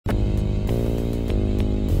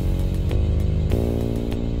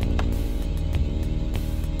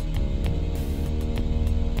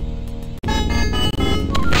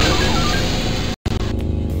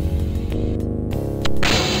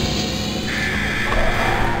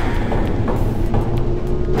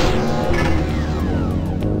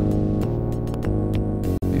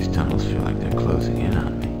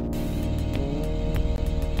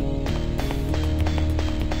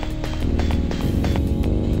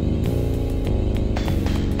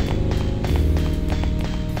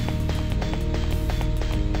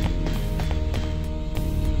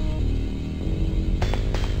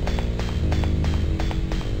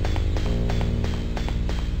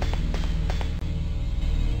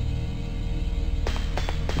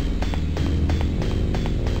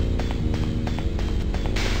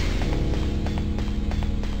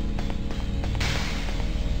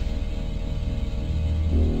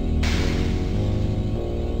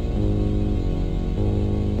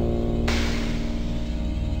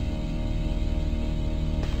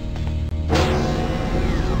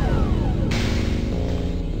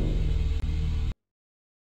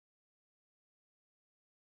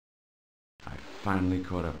finally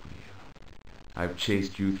caught up with you. I've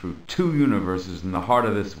chased you through 2 universes in the heart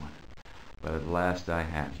of this one, but at last I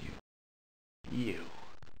have you. You.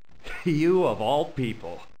 You of all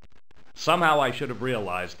people. Somehow I should have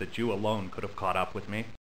realized that you alone could have caught up with me.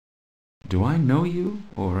 Do I know you,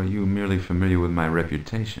 or are you merely familiar with my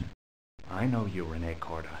reputation? I know you, Rene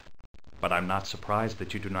Corda, but I'm not surprised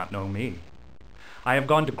that you do not know me. I have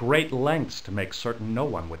gone to great lengths to make certain no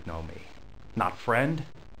one would know me. Not friend,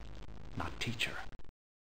 not teacher.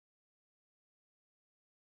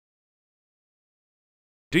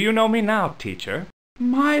 Do you know me now, teacher?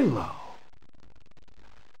 Milo!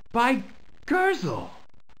 By Gerzel!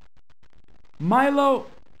 Milo!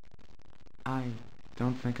 I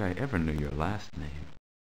don't think I ever knew your last name.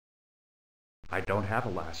 I don't have a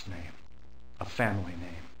last name, a family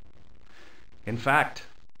name. In fact,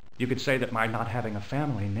 you could say that my not having a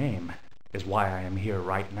family name is why I am here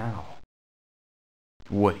right now.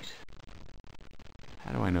 Wait.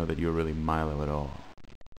 How do I know that you're really Milo at all?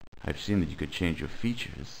 I've seen that you could change your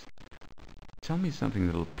features. Tell me something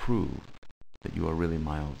that'll prove that you are really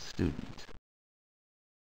Milo's student.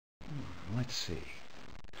 Let's see.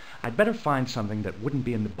 I'd better find something that wouldn't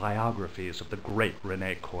be in the biographies of the great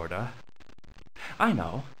Rene Corda. I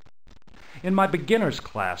know. In my beginner's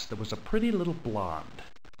class, there was a pretty little blonde,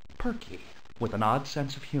 perky, with an odd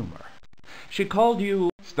sense of humor. She called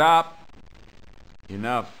you... Stop!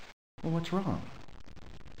 Enough. Well, what's wrong?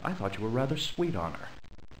 I thought you were rather sweet on her.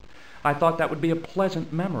 I thought that would be a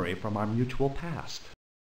pleasant memory from our mutual past.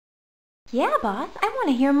 Yeah, boss, I want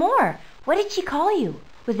to hear more. What did she call you?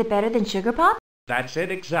 Was it better than Sugar Pop? That's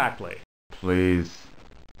it exactly. Please.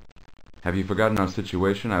 Have you forgotten our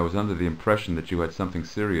situation? I was under the impression that you had something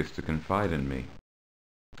serious to confide in me.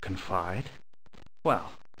 Confide?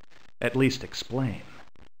 Well, at least explain.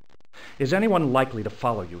 Is anyone likely to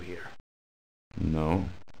follow you here? No.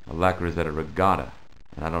 Alacker is at a regatta,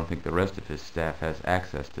 and I don't think the rest of his staff has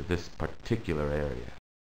access to this particular area.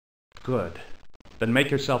 Good. Then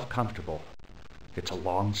make yourself comfortable. It's a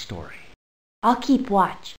long story. I'll keep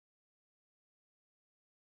watch.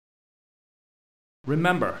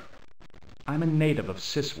 Remember, I'm a native of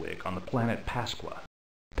Siswig on the planet Pasqua.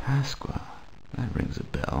 Pasqua? That rings a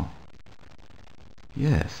bell.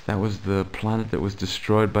 Yes, that was the planet that was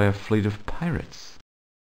destroyed by a fleet of pirates.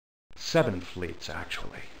 7 fleets,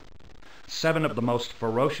 actually. 7 of the most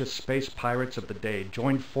ferocious space pirates of the day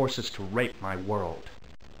joined forces to rape my world.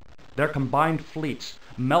 Their combined fleets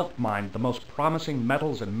melt-mined the most promising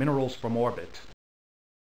metals and minerals from orbit.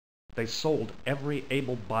 They sold every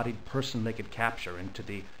able-bodied person they could capture into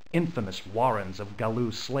the infamous warrens of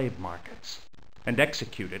Galoo's slave markets, and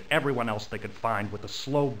executed everyone else they could find with a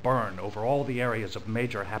slow burn over all the areas of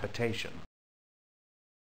major habitation.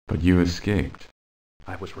 But you escaped.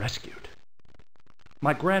 I was rescued.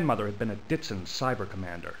 My grandmother had been a Ditson cyber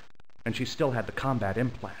commander, and she still had the combat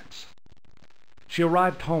implants. She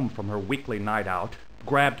arrived home from her weekly night out,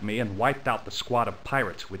 grabbed me, and wiped out the squad of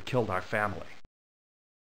pirates who had killed our family.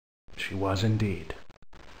 She was indeed.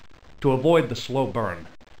 To avoid the slow burn,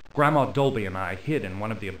 Grandma Dolby and I hid in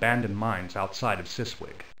one of the abandoned mines outside of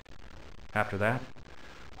Siswig. After that,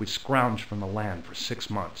 we scrounged from the land for 6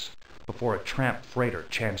 months before a tramp freighter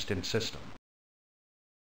chanced in system.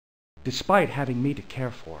 Despite having me to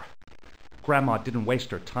care for, Grandma didn't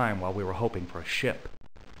waste her time while we were hoping for a ship.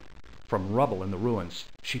 From rubble in the ruins,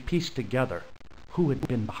 she pieced together who had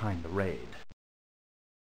been behind the raid.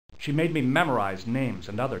 She made me memorize names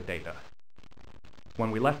and other data.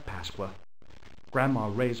 When we left Pasqua, Grandma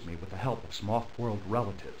raised me with the help of some off-world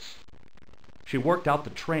relatives. She worked out the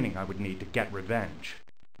training I would need to get revenge.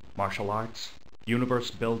 Martial arts,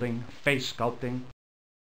 universe building, face sculpting.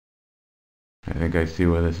 I think I see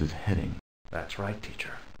where this is heading. That's right,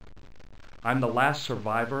 teacher. I'm the last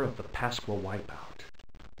survivor of the Pasqua wipeout.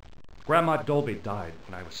 Grandma Dolby died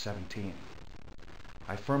when I was 17.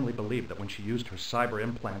 I firmly believe that when she used her cyber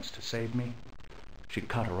implants to save me, she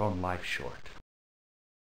cut her own life short.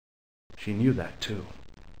 She knew that, too.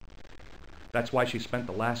 That's why she spent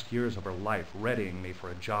the last years of her life readying me for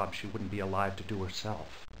a job she wouldn't be alive to do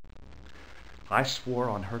herself. I swore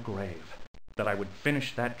on her grave that I would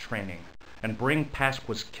finish that training and bring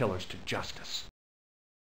Pasqua's killers to justice.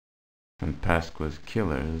 And Pasqua's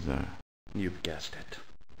killers are... You've guessed it.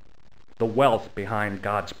 The wealth behind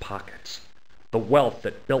God's pockets. The wealth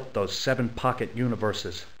that built those 7 pocket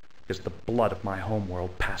universes is the blood of my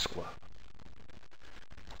homeworld, Pasqua.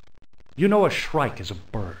 You know, a shrike is a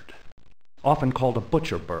bird, often called a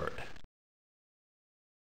butcher bird.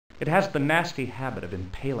 It has the nasty habit of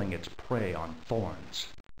impaling its prey on thorns.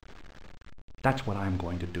 That's what I'm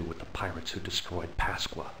going to do with the pirates who destroyed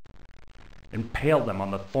Pasqua. impale them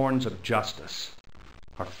on the thorns of justice,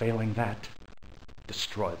 or failing that,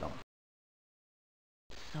 destroy them.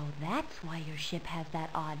 So that's why your ship has that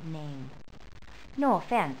odd name. No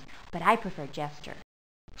offense, but I prefer Jester.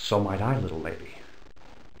 So might I, little lady.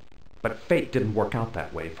 But fate didn't work out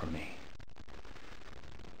that way for me.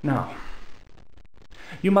 Now,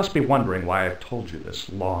 you must be wondering why I've told you this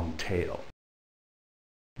long tale.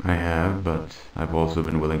 I have, but I've also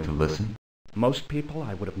been willing to listen. Most people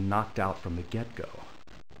I would have knocked out from the get-go.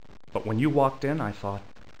 But when you walked in, I thought,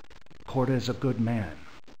 Korda is a good man,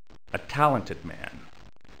 a talented man.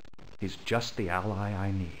 He's just the ally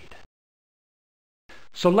I need.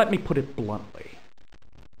 So let me put it bluntly.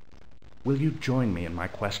 Will you join me in my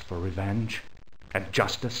quest for revenge and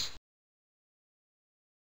justice?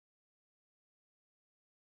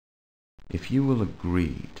 If you will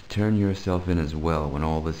agree to turn yourself in as well when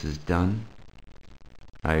all this is done,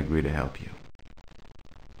 I agree to help you.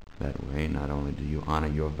 That way, not only do you honor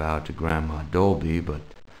your vow to Grandma Dolby, but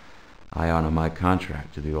I honor my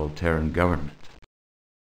contract to the old Terran government.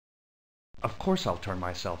 Of course I'll turn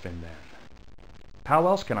myself in then. How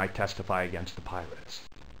else can I testify against the pirates?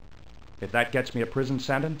 If that gets me a prison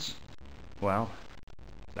sentence, well,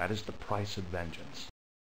 that is the price of vengeance.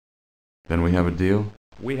 Then we have a deal?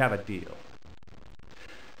 We have a deal.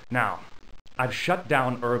 Now, I've shut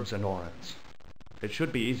down Herbs and Orans. It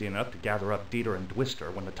should be easy enough to gather up Dieter and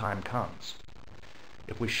Dwister when the time comes.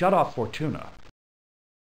 If we shut off Fortuna...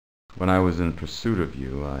 When I was in pursuit of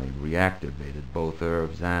you, I reactivated both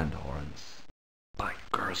Herbs and Orans. By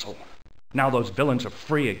Gerzel. Now those villains are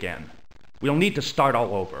free again. We'll need to start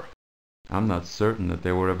all over. I'm not certain that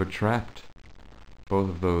they were ever trapped. Both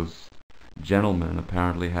of those gentlemen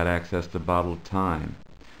apparently had access to bottled time.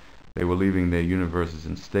 They were leaving their universes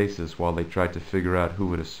in stasis while they tried to figure out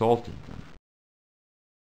who had assaulted them.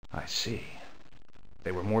 I see.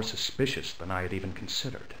 They were more suspicious than I had even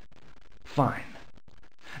considered. Fine.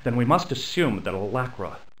 Then we must assume that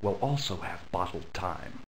Alacra will also have bottled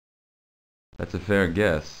time. That's a fair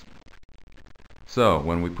guess. So,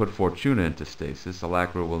 when we put Fortuna into stasis,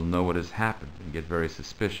 Alacra will know what has happened and get very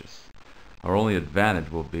suspicious. Our only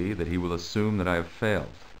advantage will be that he will assume that I have failed.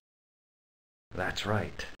 That's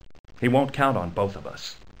right. He won't count on both of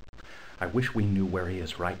us. I wish we knew where he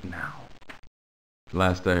is right now.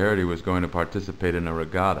 Last I heard, he was going to participate in a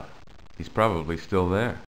regatta. He's probably still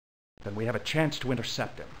there. Then we have a chance to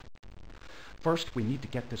intercept him. First, we need to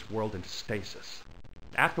get this world into stasis.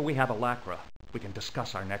 After we have Alacra, we can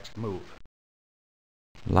discuss our next move.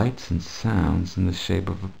 Lights and sounds in the shape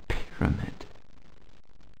of a pyramid.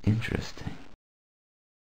 Interesting.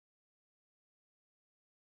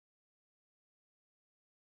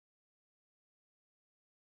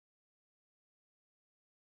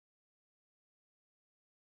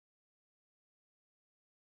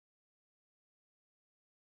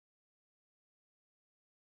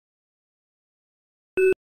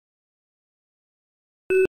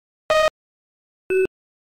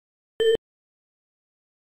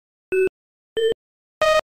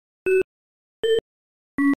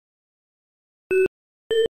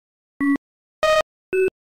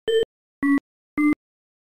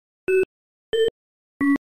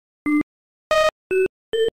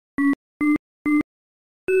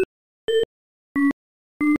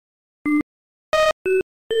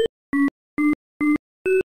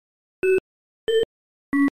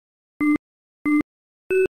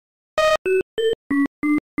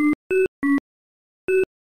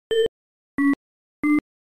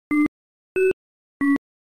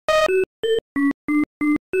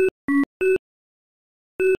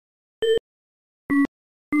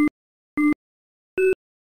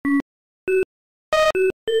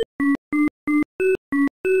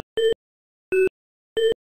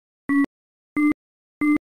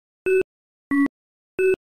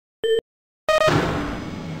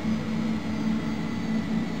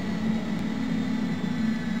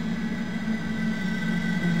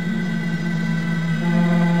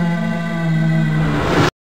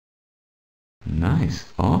 Nice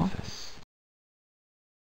office.